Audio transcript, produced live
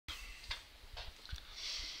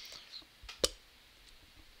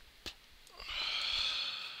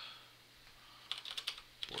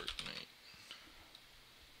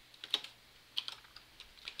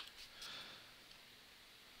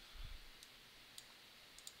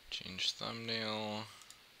Change thumbnail.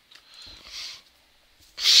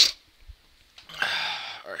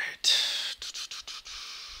 Alright.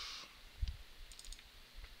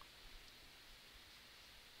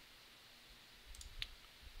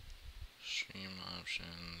 Stream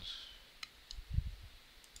options.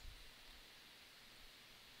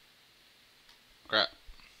 Crap.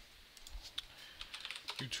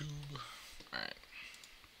 YouTube. Alright.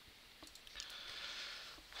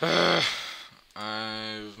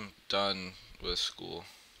 I'm done with school.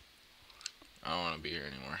 I don't want to be here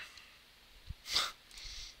anymore.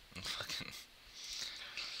 I'm fucking.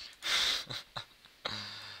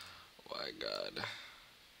 My God.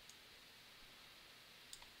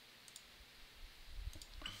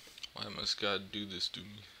 Why must God do this to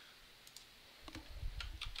me?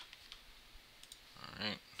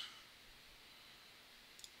 Alright.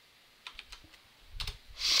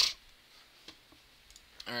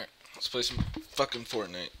 Alright, let's play some fucking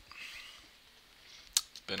Fortnite.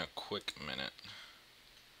 It's been a quick minute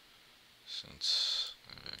since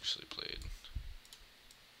I've actually played.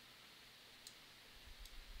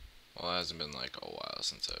 Well, it hasn't been like a while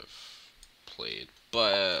since I've played,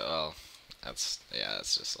 but well, that's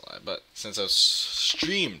just a lie. But since I've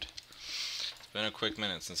streamed, it's been a quick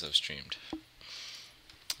minute since I've streamed,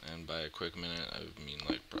 and by a quick minute I mean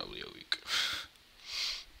like probably a week.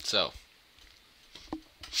 So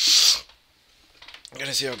I'm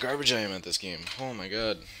gonna see how garbage I am at this game. Oh my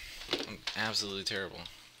God, I'm absolutely terrible.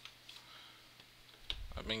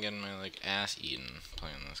 I've been getting my like ass eaten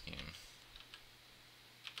playing this game.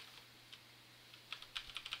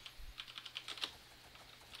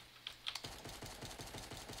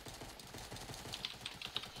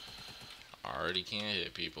 Already can't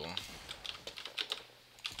hit people.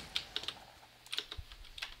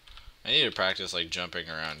 I need to practice like jumping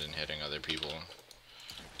around and hitting other people.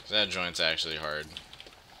 'Cause that joint's actually hard.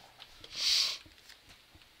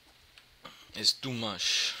 It's too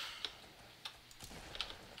much.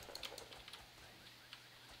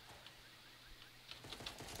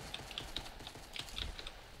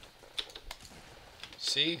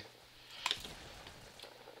 See?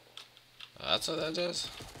 That's what that does?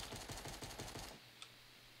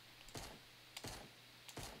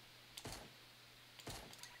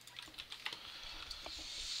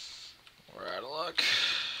 We're out of luck.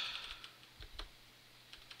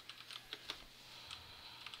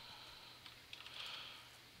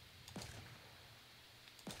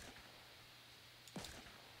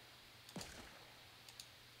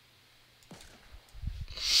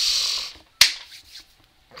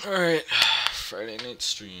 Alright, Friday night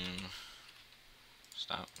stream.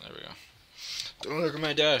 Stop, there we go. Don't look at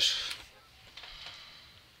my dash.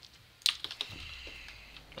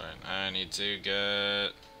 Alright, I need to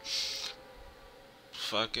get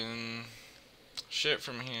fucking shit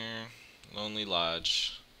from here. Lonely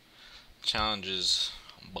Lodge. Challenges,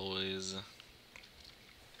 boys.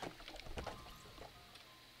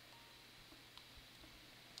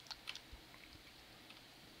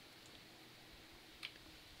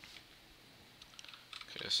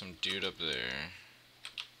 Okay, some dude up there.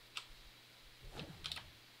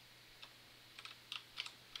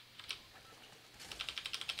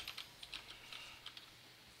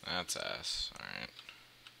 That's ass, alright.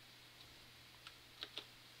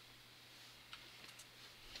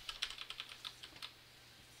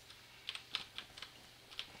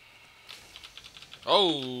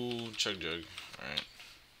 Oh, chug jug, alright.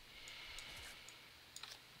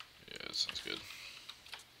 Yeah, that sounds good.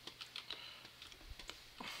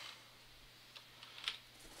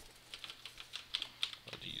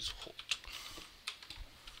 These hot.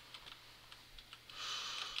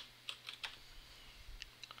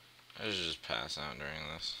 I should just pass out during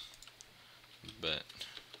this. But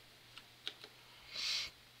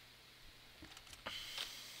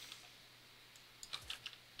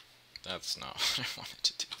that's not what I wanted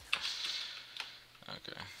to do.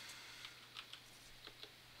 Okay.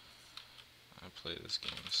 I play this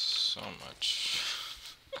game so much.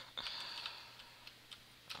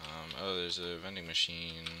 Oh, there's a vending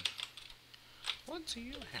machine. What do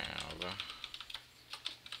you have?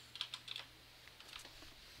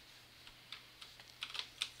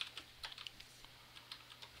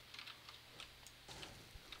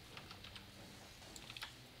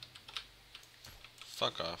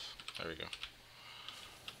 Fuck off. There we go.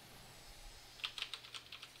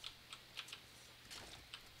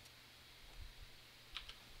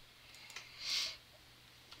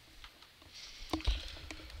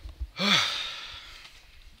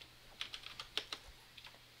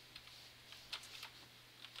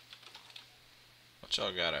 What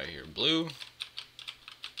y'all got out here? Blue?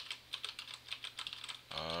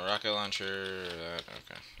 rocket launcher. That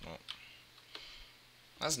okay. Well,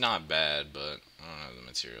 that's not bad, but I don't have the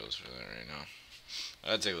materials for that right now.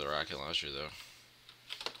 I'd take the rocket launcher though.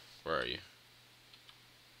 Where are you?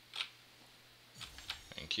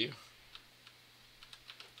 Thank you.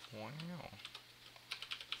 Wow.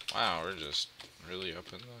 Wow, we're just really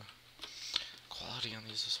up in the quality on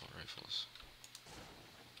these assault rifles.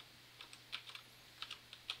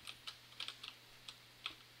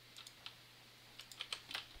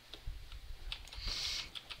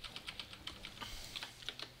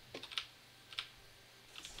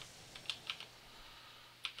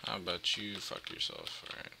 How about you fuck yourself,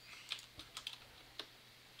 alright.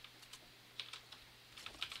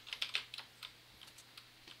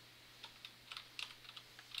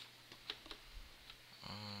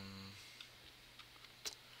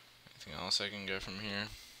 Anything else I can get from here?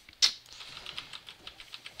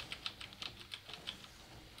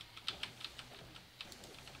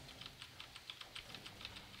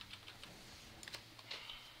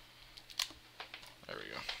 There we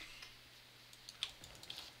go.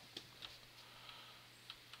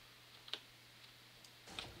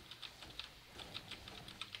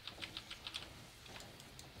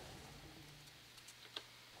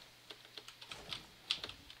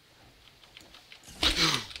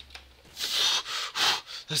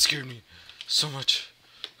 That scared me so much.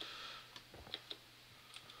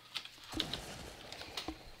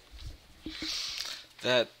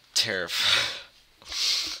 That terrified.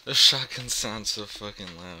 The shotgun sounds so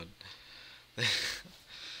fucking loud.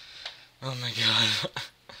 Oh my god.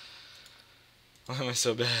 Why am I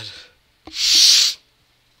so bad?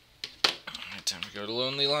 Alright, time to go to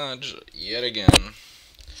Lonely Lodge yet again.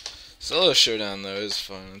 Solo showdown though is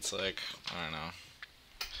fun. It's like, I don't know.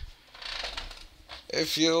 It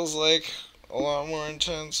feels like a lot more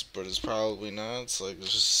intense, but it's probably not. It's like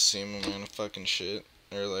it's just the same amount of fucking shit.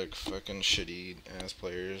 They're like fucking shitty ass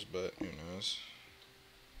players, but who knows.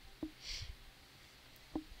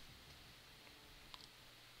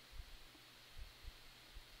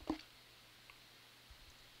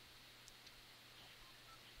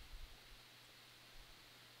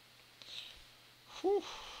 Whew.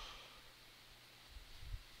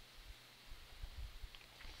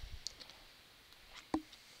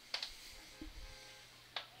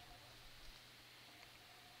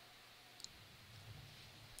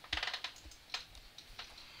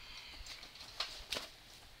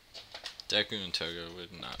 Deku and Toga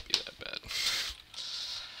would not be that bad.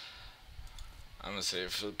 I'm gonna say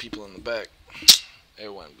for the people in the back,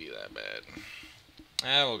 it wouldn't be that bad.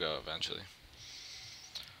 We'll go eventually.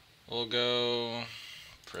 We'll go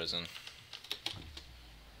prison.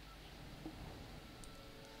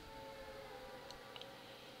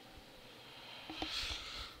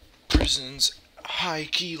 Prison's high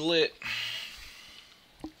key lit.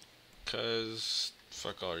 Cause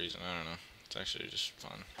fuck all reason, I don't know. It's actually just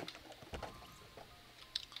fun.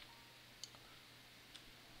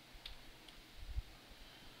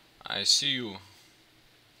 I see you.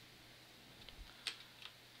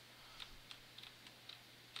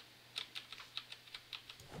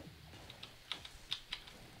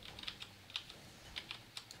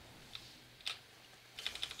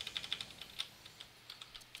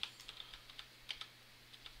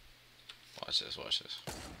 Watch this, watch this.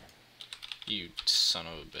 You son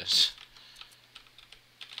of a bitch.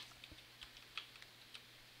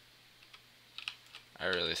 I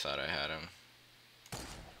really thought I had him.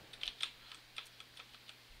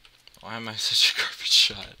 Why am I such a garbage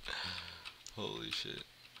shot? Holy shit.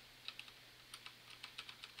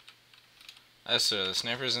 I swear, the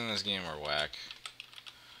snipers in this game are whack.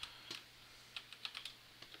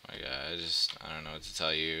 My god, I don't know what to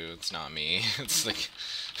tell you. It's not me. It's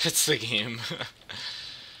the game.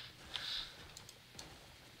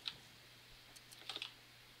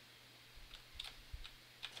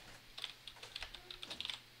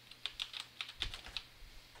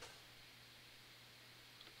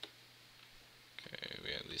 Okay,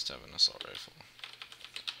 we at least have an assault rifle.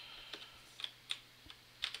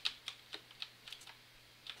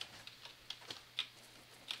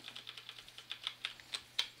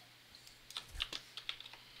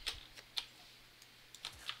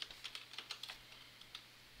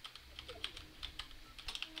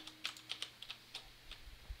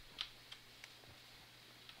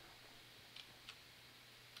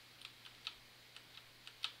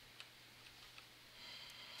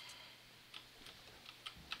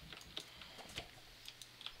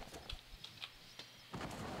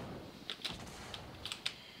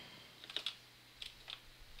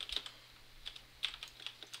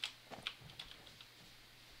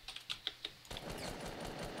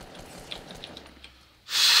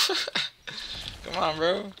 Come on,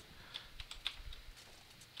 bro.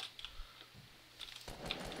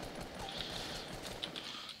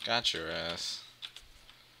 Got your ass.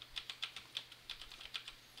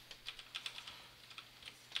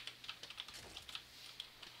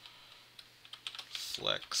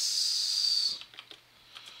 Flex.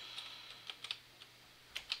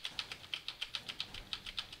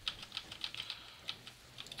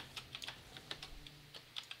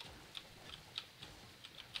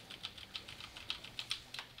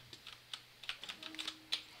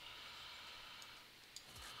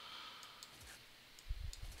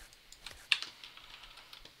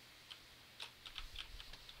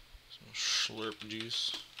 Slurp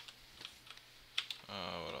juice.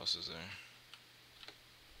 What else is there?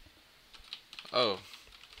 Oh,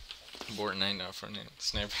 bortnite, not for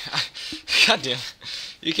sniper. God damn,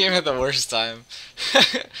 you came at the worst time.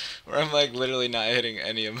 Where I'm like literally not hitting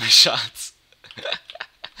any of my shots.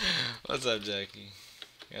 What's up, Jackie?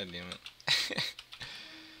 God damn it.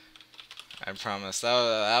 I promise.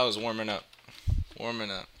 That was warming up.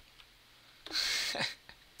 Warming up.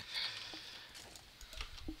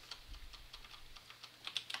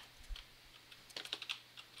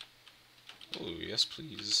 Oh, yes,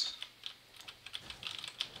 please.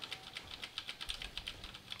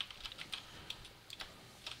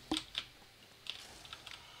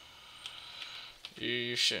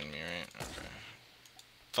 You're shitting me, right? Okay.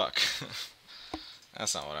 Fuck.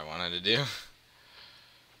 That's not what I wanted to do.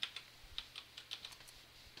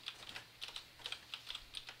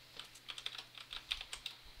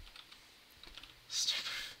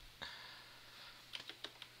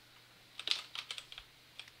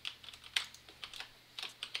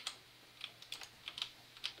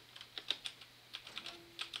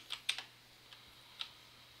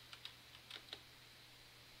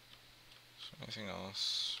 Anything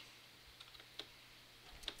else?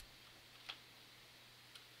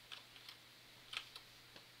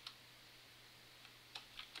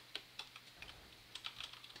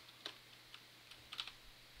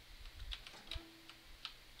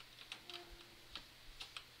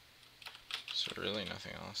 So really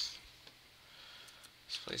nothing else.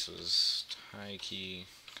 This place was high-key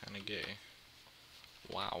kind of gay.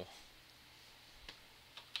 Wow.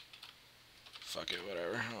 Fuck it,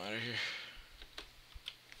 whatever. I'm out of here.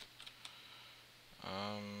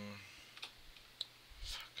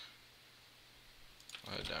 Fuck.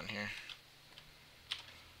 I'll head down here.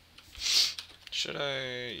 Should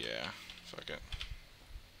I? Yeah. Fuck it.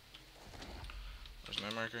 Where's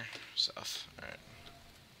my marker? South. Alright.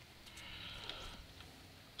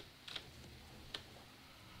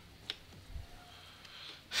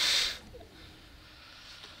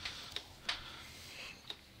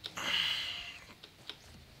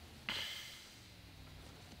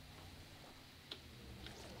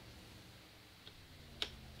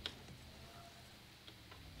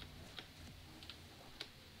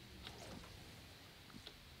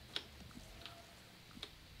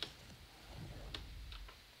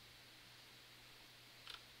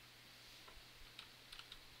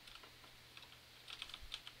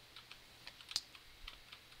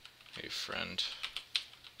 Hey, friend.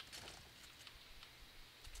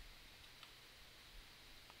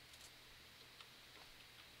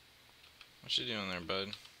 What you doing there,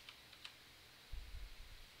 bud?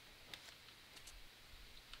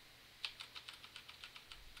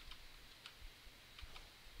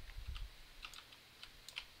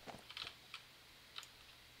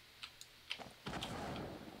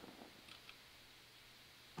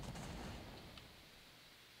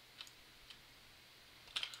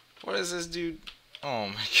 What is this dude? Oh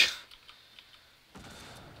my god.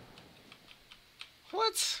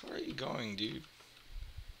 What? Where are you going, dude?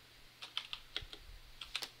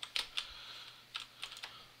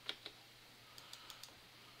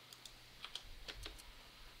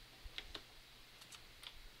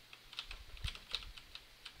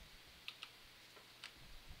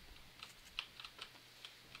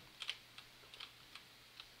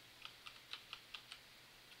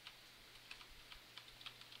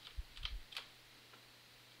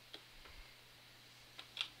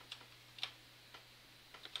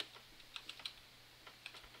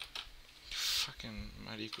 Fucking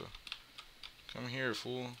marico. Come here,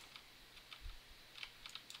 fool.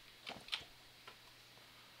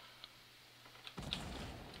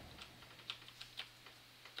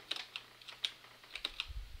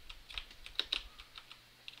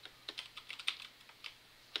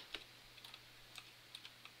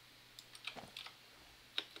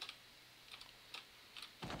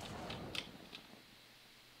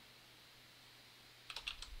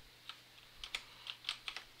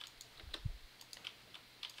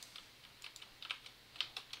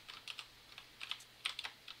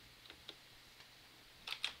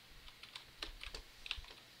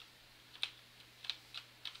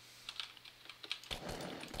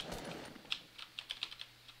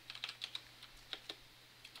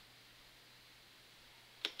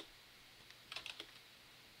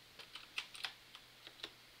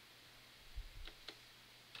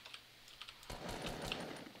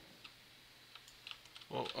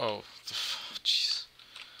 Oh, jeez.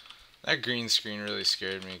 That green screen really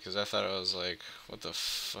scared me because I thought I was like, what the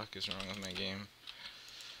fuck is wrong with my game?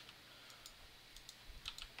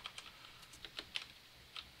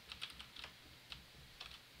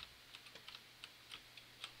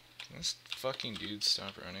 Can this fucking dude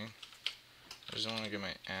stop running? I just want to get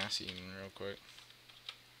my ass eaten real quick.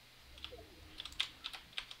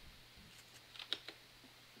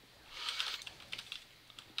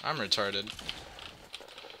 I'm retarded.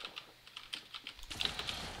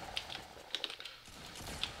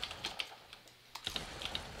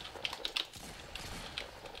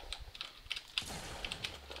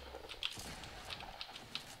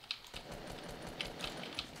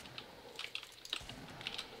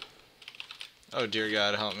 Oh dear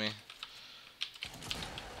God, help me.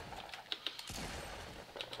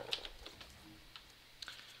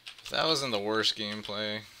 If that wasn't the worst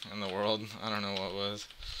gameplay in the world, I don't know what was.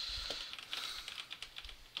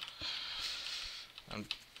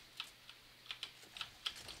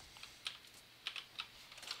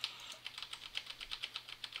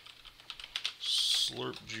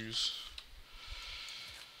 Slurp juice.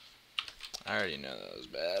 I already know that was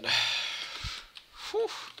bad. Whew.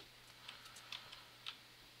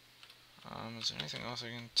 Is there anything else I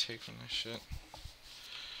can take from this shit?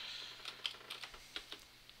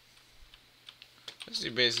 This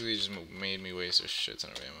dude basically just made me waste a shit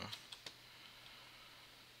ton of ammo.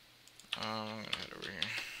 I'm gonna head over here.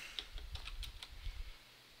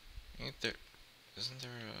 Isn't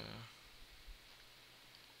there a...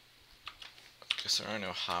 I guess there are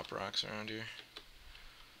no hop rocks around here.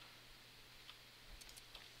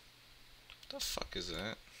 What the fuck is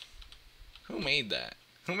that? Who made that?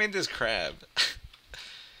 Who made this crab?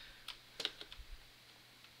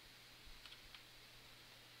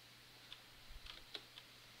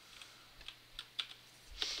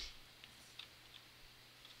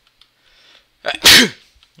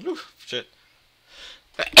 Ooh, shit.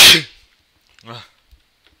 What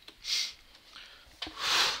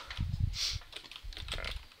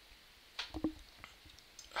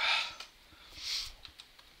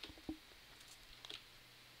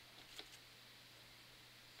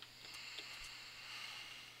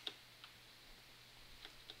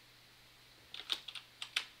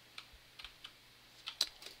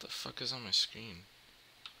the fuck is on my screen?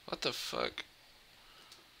 What the fuck?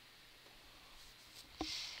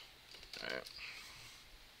 Alright.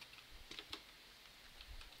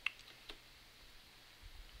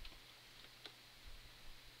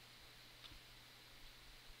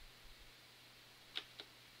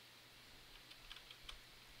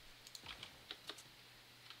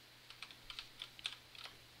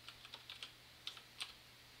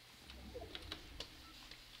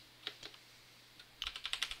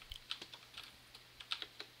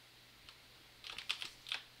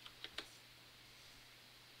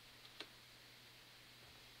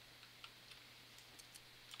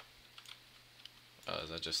 Is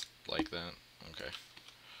that just like that? Okay.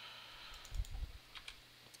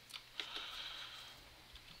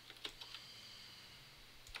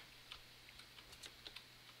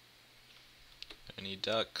 Any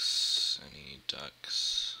ducks? Any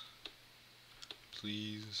ducks?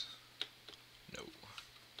 Please? No.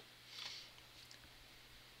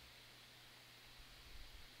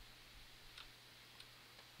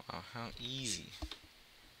 Wow, how easy.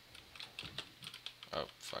 Oh,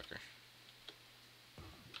 fucker.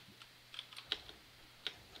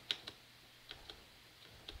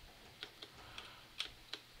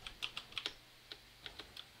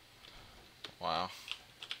 Wow.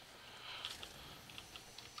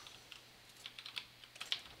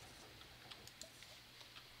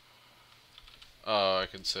 Oh, I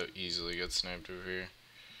could so easily get sniped over here.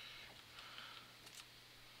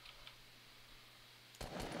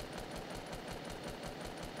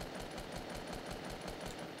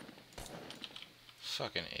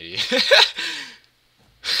 Fucking idiot.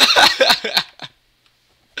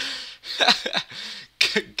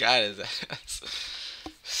 Got his ass.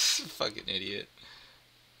 Fucking idiot.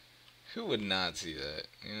 Who would not see that,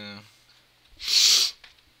 you know?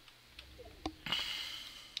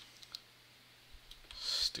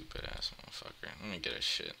 Stupid ass motherfucker. Let me get a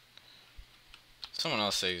shit. Someone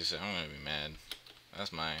else says I'm gonna be mad.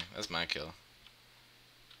 That's my kill.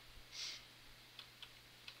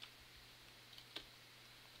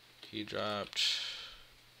 He dropped.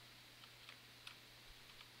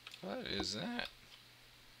 What is that?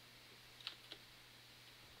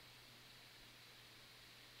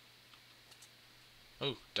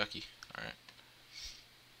 Oh, ducky. Alright.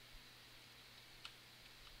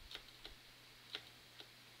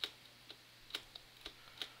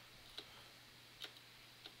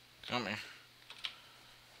 come here.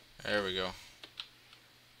 There we go.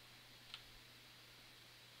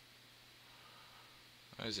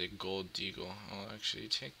 That is a gold deagle. I'll actually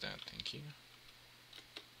take that, thank you.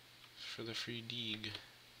 For the free deeg.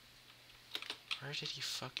 Where did he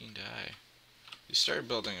fucking die? He started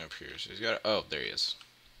building up here, so he's got. Oh, there he is.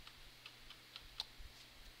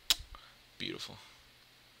 Beautiful.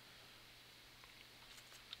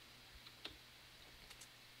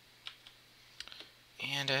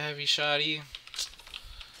 And a heavy shotty.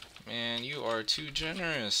 Man, you are too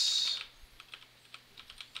generous.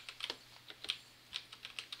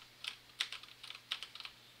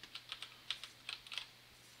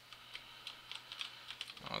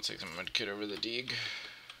 I'll take the medkit over the deeg.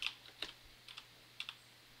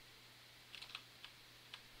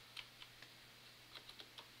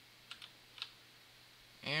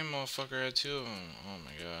 And motherfucker had two of them. Oh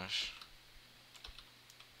my gosh.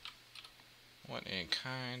 What a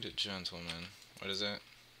kind gentleman. What is that?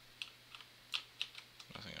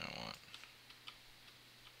 Nothing I want.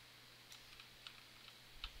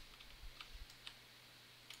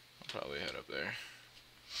 I'll probably head up there.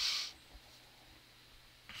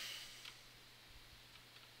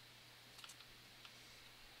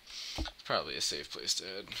 It's probably a safe place to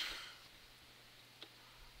head.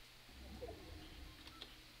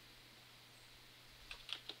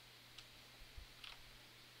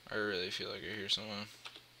 I really feel like I hear someone.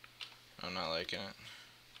 I'm not liking it.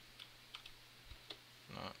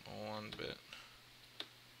 Not one bit.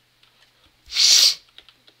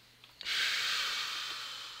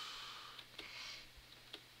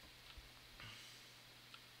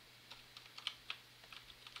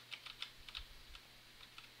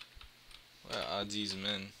 What odds these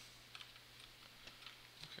men?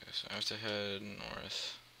 Okay, so I have to head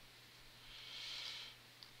north.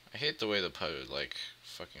 I hate the way the PUBG, like,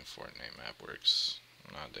 fucking Fortnite map works.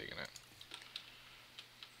 I'm not digging it.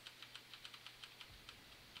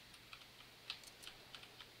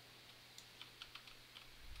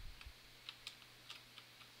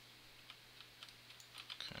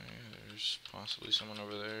 Okay, there's possibly someone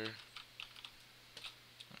over there.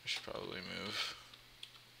 I should probably move.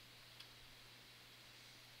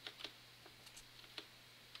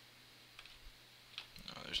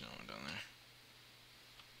 No, there's no one down there.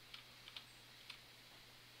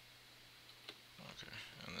 Okay,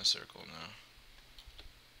 in the circle now.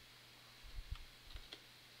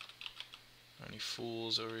 Any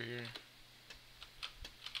fools over here?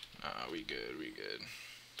 Nah, we good, we good.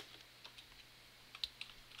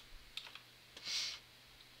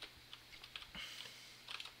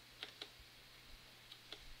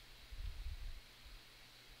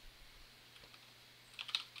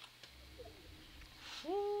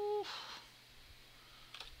 Woo.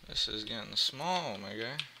 This is getting small, my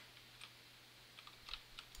guy.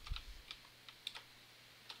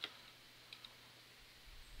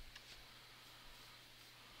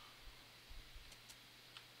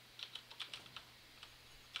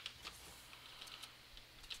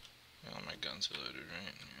 Yeah, all my guns are loaded,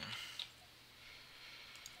 right? Yeah.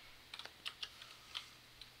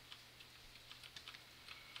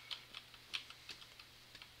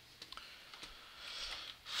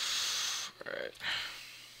 Alright.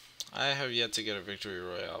 I have yet to get a victory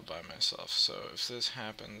royale by myself, so if this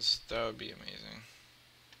happens, that would be amazing.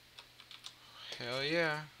 Hell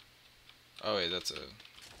yeah. Oh wait, that's a...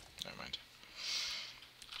 Never mind.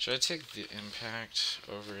 Should I take the impact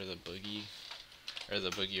over the boogie? Or the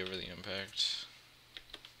boogie over the impact?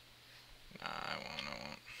 Nah, I won't.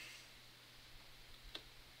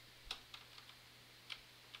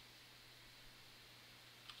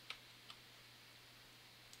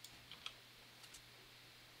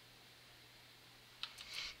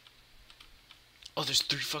 Oh, there's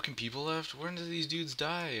 3 fucking people left? When did these dudes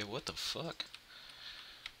die? What the fuck?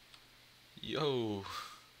 Yo.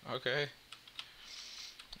 Okay.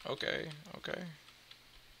 Okay.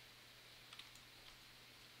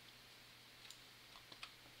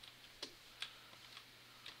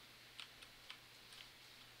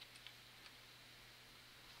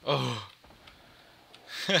 Oh.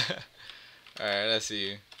 Alright, I see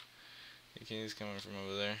you. He's coming from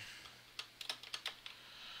over there.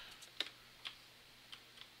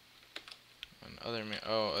 And other man.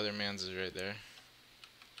 Oh, other man's is right there.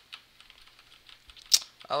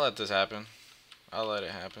 I'll let this happen. I'll let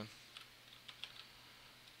it happen.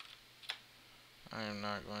 I am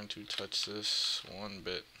not going to touch this one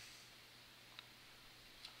bit.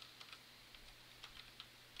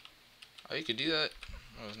 Oh, you could do that?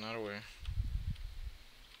 I was not aware.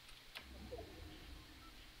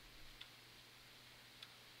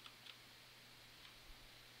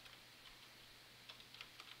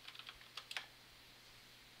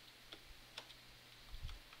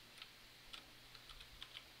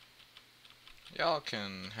 Y'all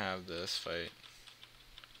can have this fight.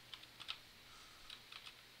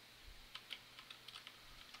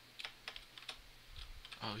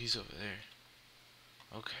 Oh, he's over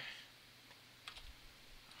there. Okay.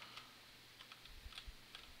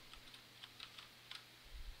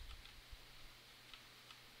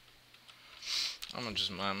 I'm gonna just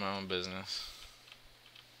mind my own business.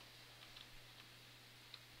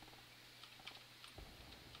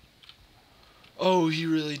 Oh, he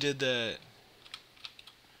really did that.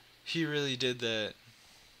 He really did that.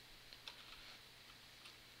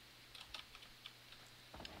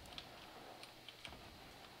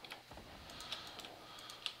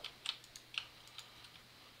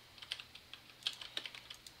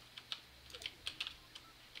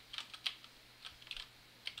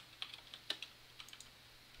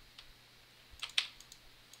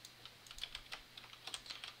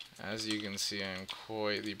 As you can see, I'm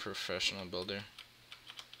quite the professional builder.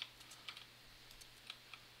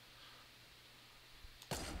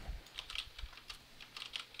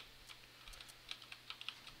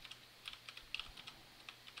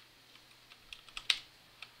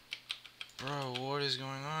 Bro, what is going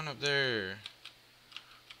on up there?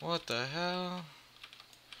 What the hell?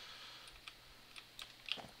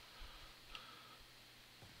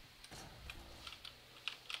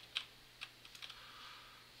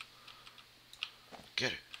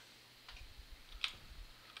 Get it.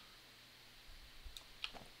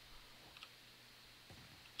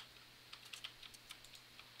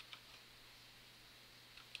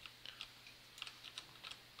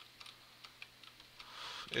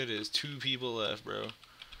 It is 2 people left, bro.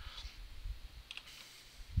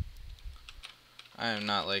 I am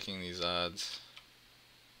not liking these odds.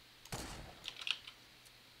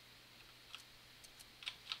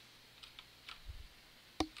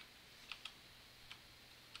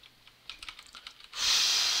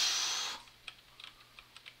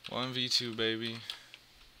 One v2, baby.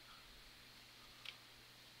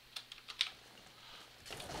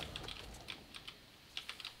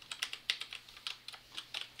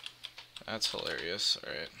 That's hilarious.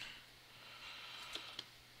 Alright.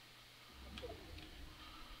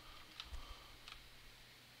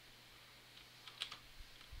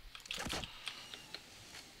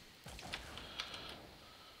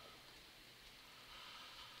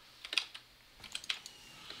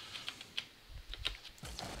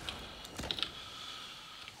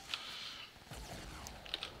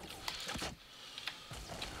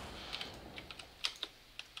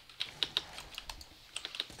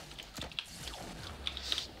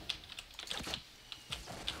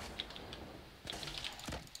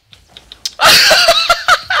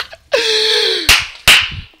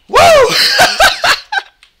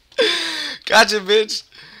 Gotcha, bitch.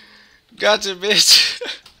 Gotcha, bitch.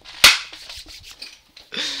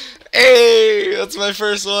 Hey, that's my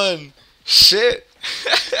first one. Shit.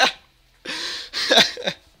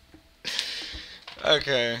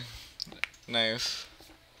 Okay. Nice.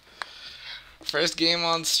 First game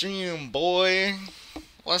on stream, boy.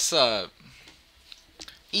 What's up?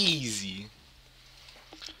 Easy.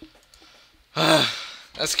 That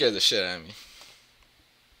scared the shit out of me.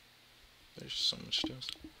 There's so much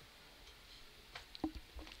toast.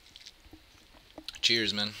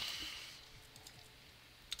 Cheers, man.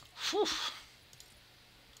 Whew.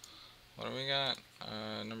 What do we got?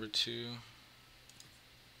 Number 2.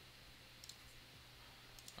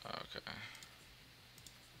 Okay.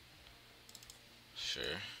 Sure.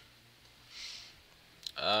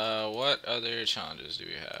 What other challenges do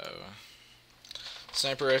we have?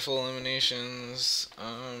 Sniper rifle eliminations,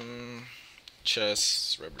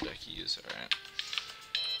 chests, rubber duckies, alright.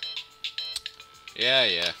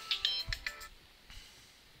 Yeah.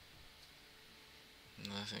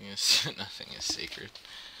 Nothing is sacred.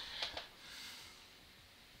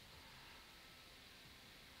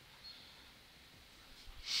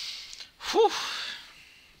 Whew.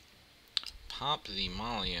 Pop the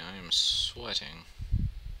molly, I am sweating.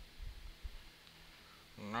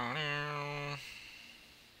 No.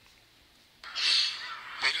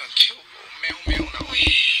 They done killed little Meow Meow now.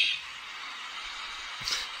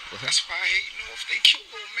 That's why I hate know if they kill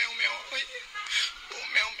little Meow Meow. Little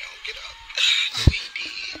Meow Meow, get up. No, he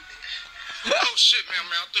did. Oh shit, Meow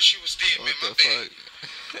Meow, I thought she was dead, man. My bad.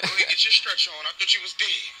 Go ahead, get your stretch on. I thought you was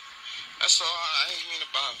dead. That's all. I ain't mean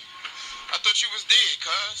about it. I thought you was dead,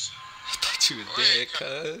 cuz. I thought you was dead,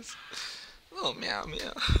 cuz. Oh, Meow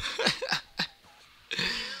Meow.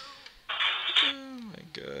 Oh my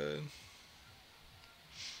god.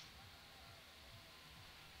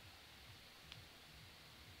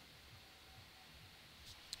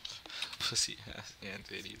 pussy ass and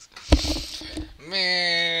titties.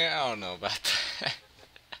 Man, I don't know about that.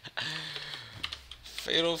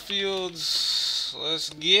 Fatal Fields, let's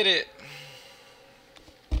get it.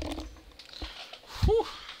 Whew.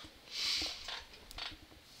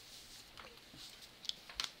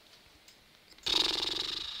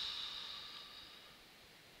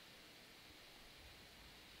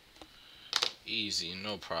 Easy,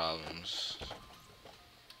 no problems.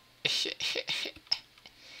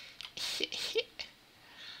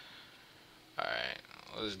 Alright,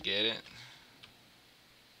 let's get it.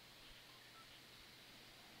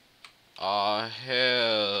 Oh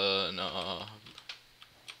hell no.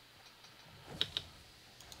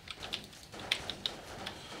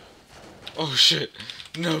 Oh shit.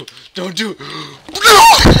 No, don't do it. No!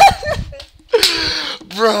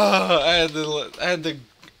 Bruh, I had the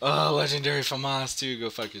legendary FAMAS too.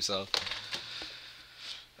 Go fuck yourself.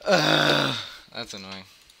 That's annoying.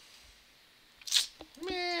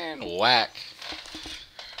 Man, whack.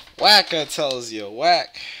 Whack, I tells you,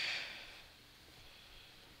 whack.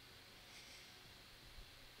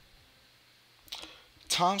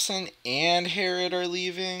 Thompson and Harrod are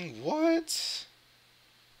leaving? What?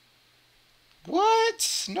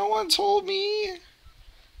 What? No one told me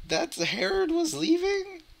that Harrod was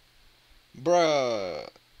leaving? Bruh.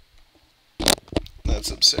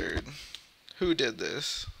 That's absurd. Who did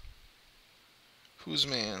this? Whose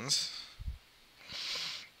mans?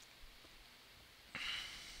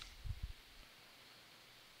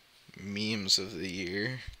 Memes of the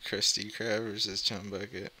year. Krusty Krab versus Chum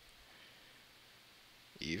Bucket.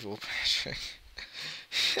 Evil Patrick.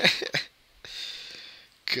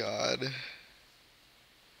 God.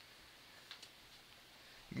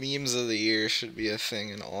 Memes of the year should be a thing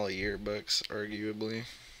in all yearbooks, arguably.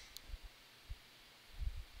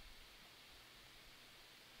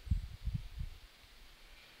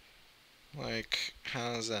 Like,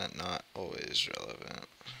 how is that not always relevant?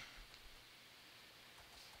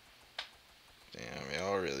 Damn,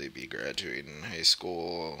 y'all really be graduating high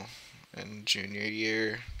school in junior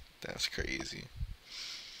year? That's crazy.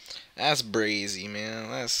 That's brazy, man.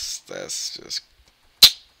 That's just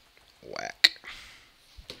whack.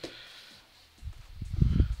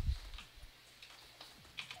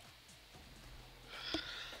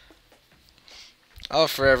 I'll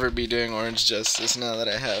forever be doing Orange Justice now that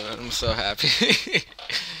I have it. I'm so happy.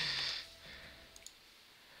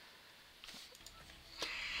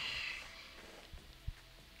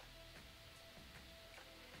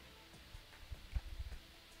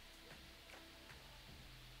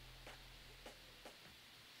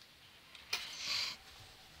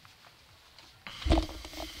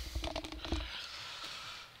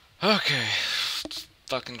 Okay.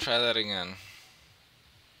 Fucking try that again.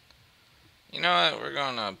 You know what? We're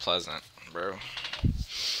going to Pleasant, bro.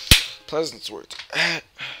 Pleasant's worth it.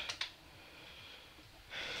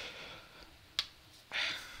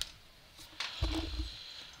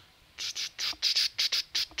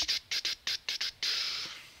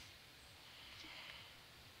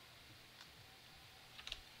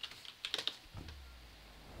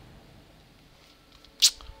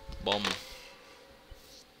 Boom.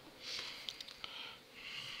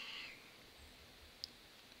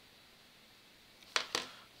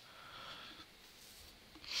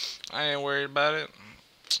 I ain't worried about it.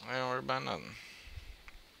 I ain't worried about nothing.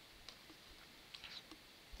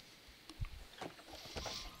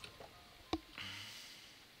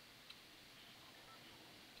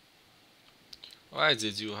 Why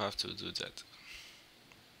did you have to do that?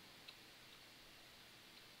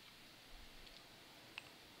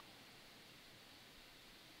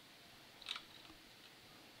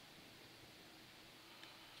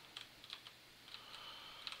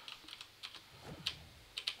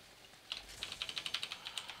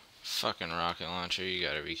 Fucking rocket launcher, you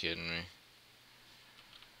gotta be kidding me.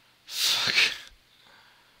 Fuck.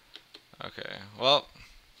 Okay, well.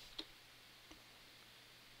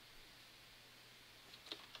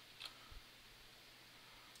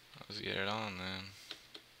 Let's get it on then.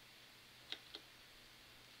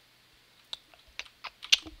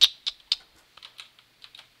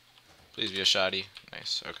 Please be a shoddy.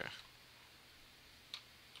 Nice, okay.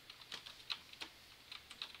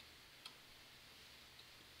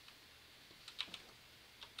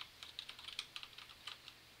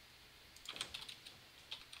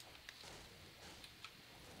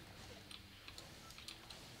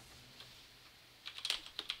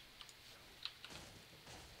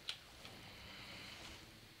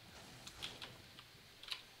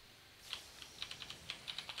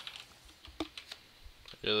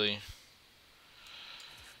 Really?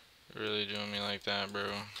 You're really doing me like that, bro?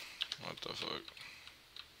 What the fuck?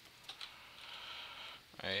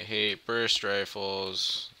 I hate burst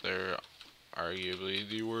rifles. They're arguably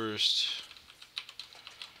the worst.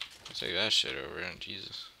 I'll take that shit over.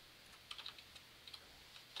 Jesus.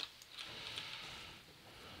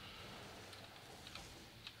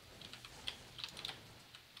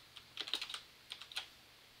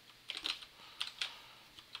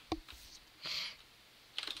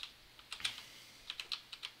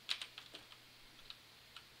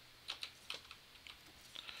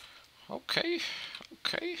 Okay.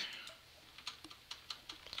 Okay.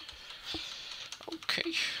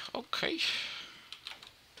 Okay. Okay.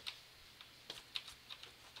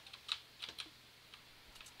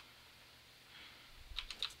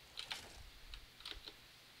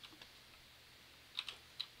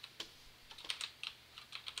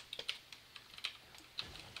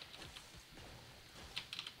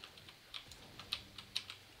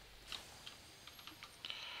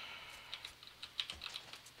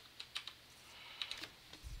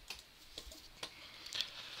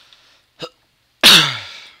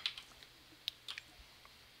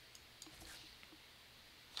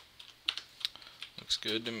 Looks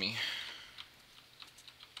good to me.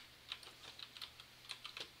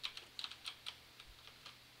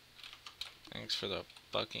 Thanks for the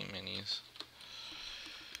bucky minis.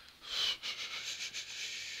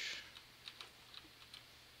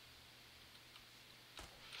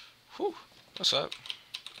 Whew. What's up?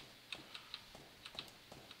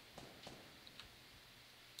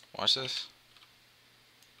 Watch this.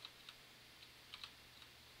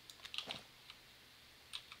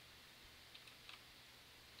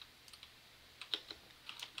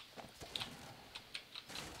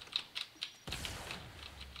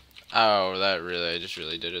 Oh, that really, I just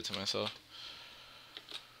really did it to myself.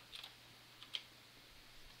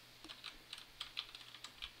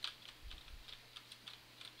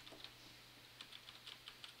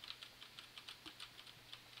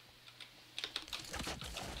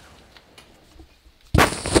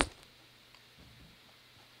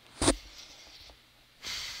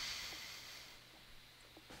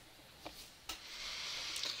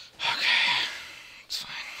 Okay, it's fine.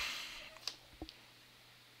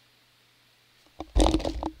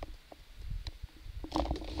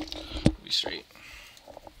 Be straight.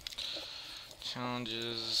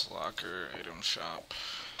 Challenges, locker, item shop.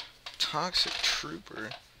 Toxic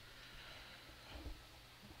Trooper.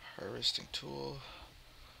 Harvesting tool.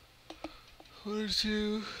 1 or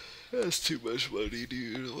 2. That's too much money,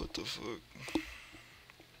 dude. What the fuck?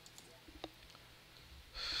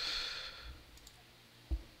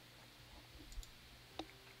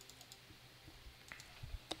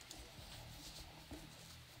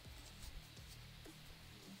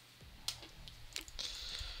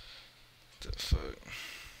 The fuck?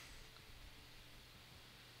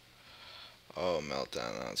 Oh,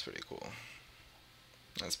 meltdown. That's pretty cool.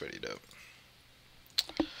 That's pretty dope.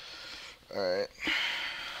 Alright.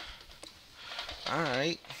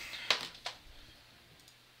 Alright.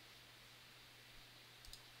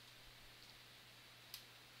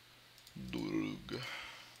 Durug.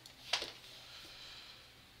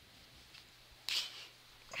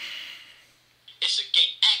 It's a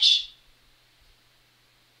gate action.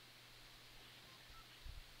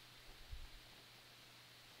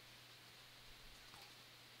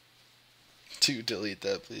 Dude, delete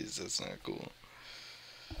that, please. That's not cool.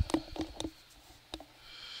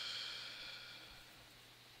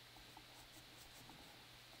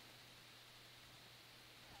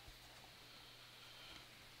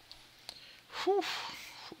 Whew.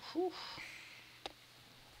 Whew.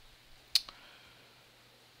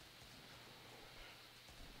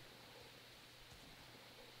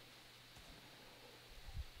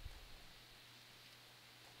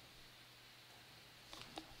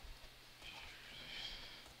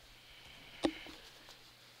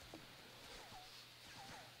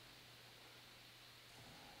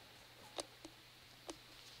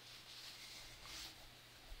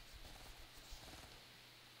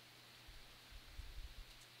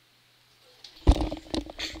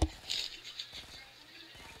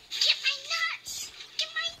 Get my nuts. Get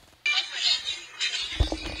my.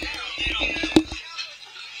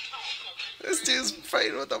 This dude's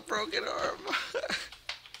fighting with a broken arm.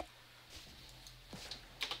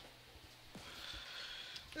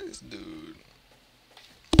 This dude.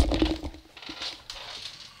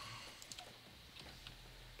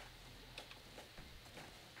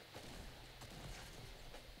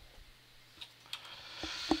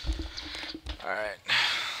 Alright.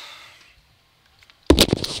 I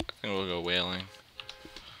think we'll go whaling.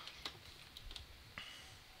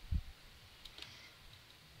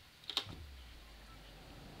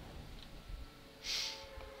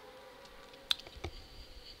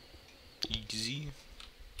 easy.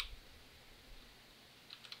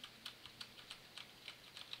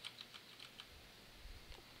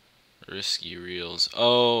 Risky reels.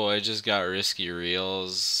 Oh, I just got risky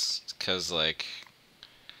reels because, like,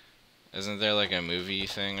 isn't there like a movie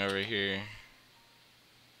thing over here?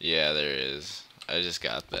 Yeah, there is. I just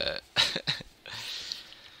got that.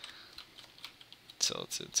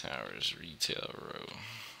 Tilted Towers Retail Row.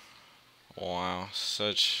 Wow,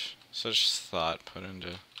 such thought put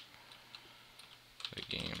into the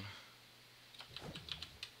game.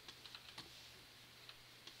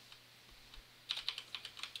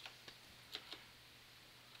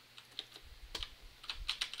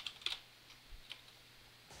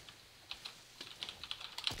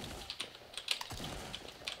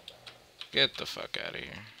 Get the fuck out of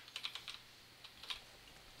here.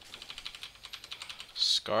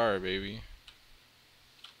 Scar, baby.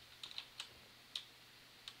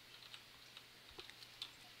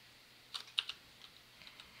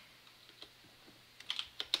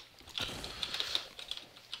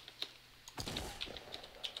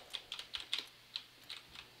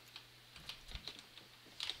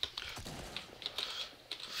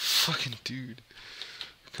 Fucking dude.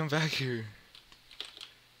 Come back here.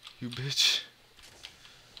 You bitch.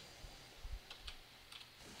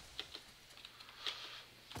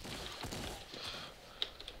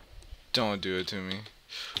 Don't do it to me.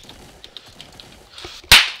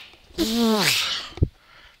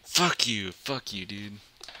 Fuck you, dude.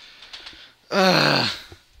 Ugh.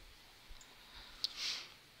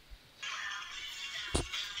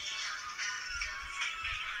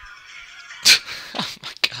 Oh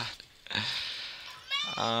my god.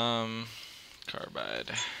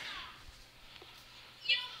 Carbide.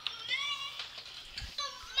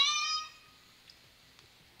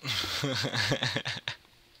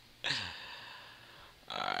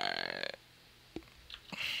 Alright.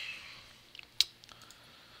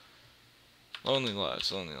 Lonely Lodge,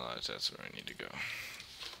 that's where I need to go.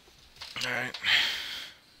 Alright.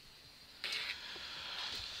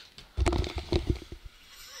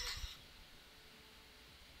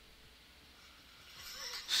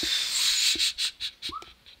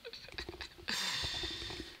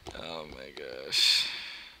 Oh my gosh.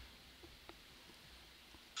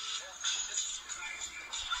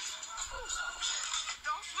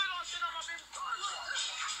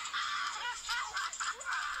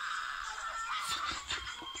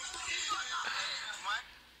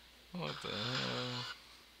 What the hell?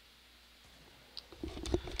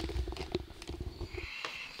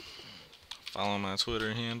 Follow my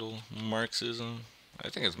Twitter handle, Marxism. I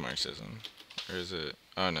think it's Marxism. Or is it?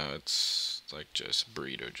 Oh no, it's like just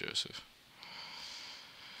Burrito Joseph.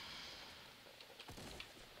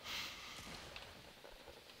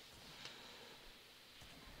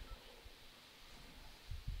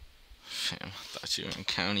 Fam, I thought you were in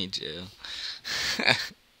county jail.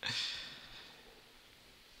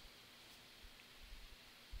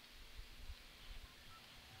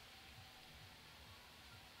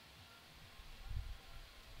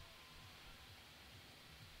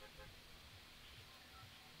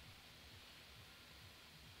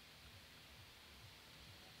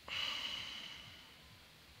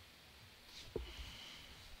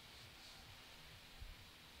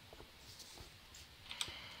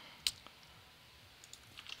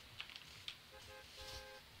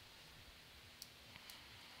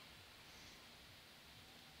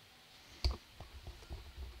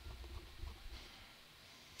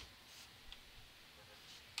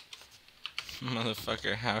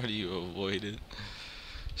 Motherfucker, how do you avoid it?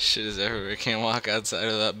 Shit is everywhere. Can't walk outside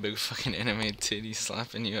of that big fucking anime titty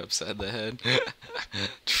slapping you upside the head.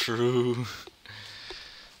 True.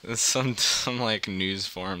 There's some like news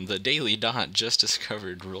forum. The Daily Dot just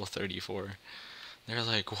discovered Rule 34. They're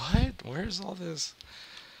like, what? Where's all this?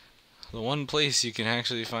 The one place you can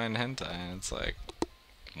actually find hentai. And it's like,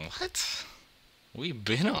 what? We've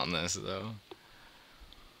been on this though.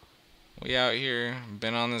 We out here,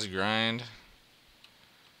 been on this grind.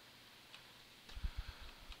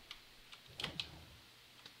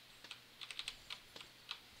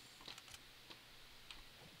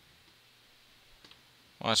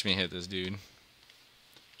 Watch me hit this dude.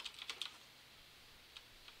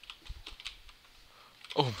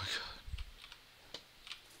 Oh my god.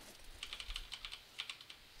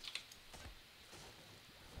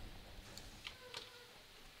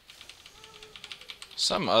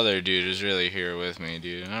 Some other dude is really here with me,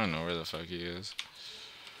 dude. I don't know where the fuck he is.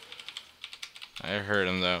 I heard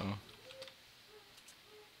him though.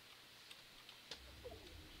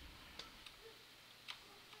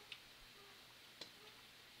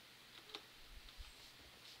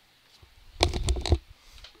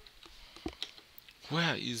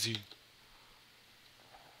 Where is he?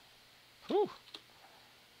 Whew.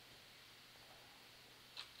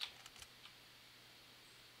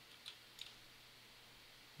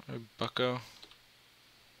 Alright, bucko.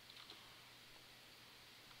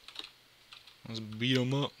 Let's beat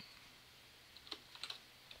him up.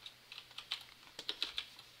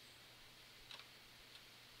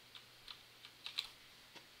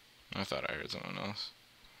 I thought I heard someone else.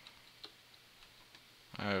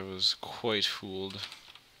 I was quite fooled.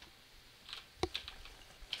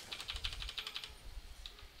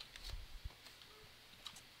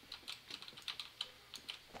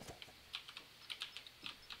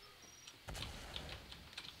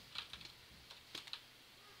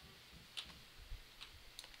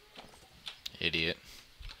 Idiot.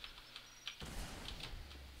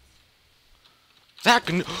 That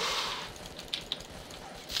can.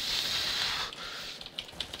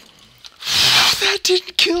 That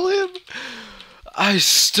didn't kill him. I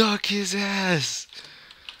stuck his ass.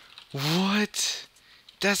 What?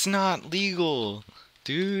 That's not legal,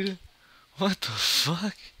 dude. What the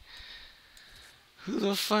fuck? Who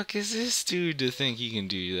the fuck is this dude to think he can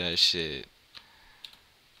do that shit?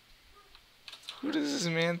 Who does this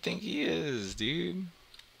man think he is, dude?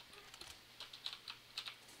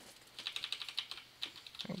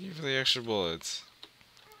 Thank you for the extra bullets.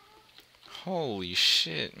 Holy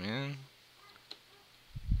shit, man.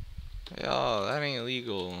 Yo, that ain't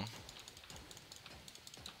legal.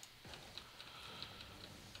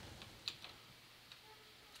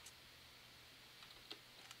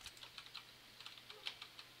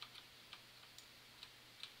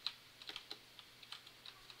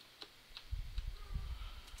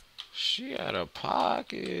 She out of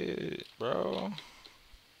pocket, bro.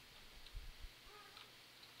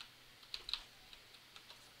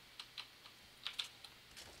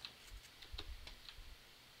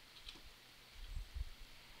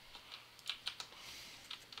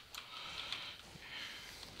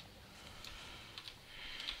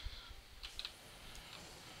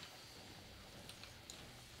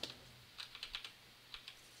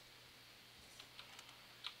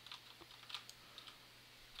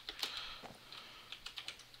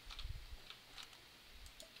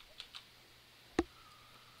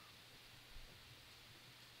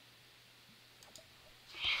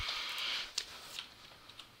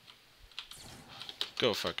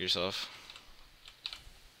 Go fuck yourself.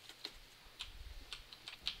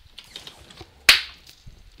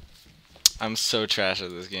 I'm so trash at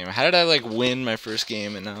this game. How did I like win my first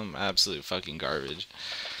game and now I'm absolute fucking garbage?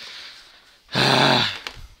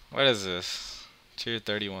 What is this? Tier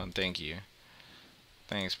 31, thank you.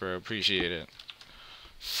 Thanks, bro. Appreciate it.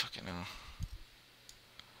 Fucking hell.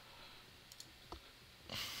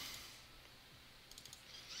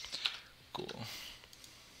 Cool.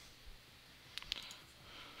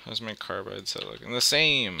 How's my carbide set looking? The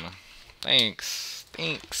same. Thanks.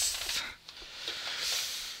 Thanks.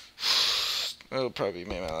 That'll probably be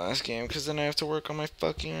my last game because then I have to work on my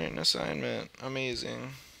fucking written assignment.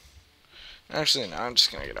 Amazing. Actually, no, I'm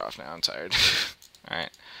just gonna get off now. I'm tired.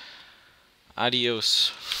 Alright.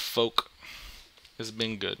 Adios, folk. It's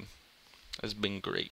been good. It's been great.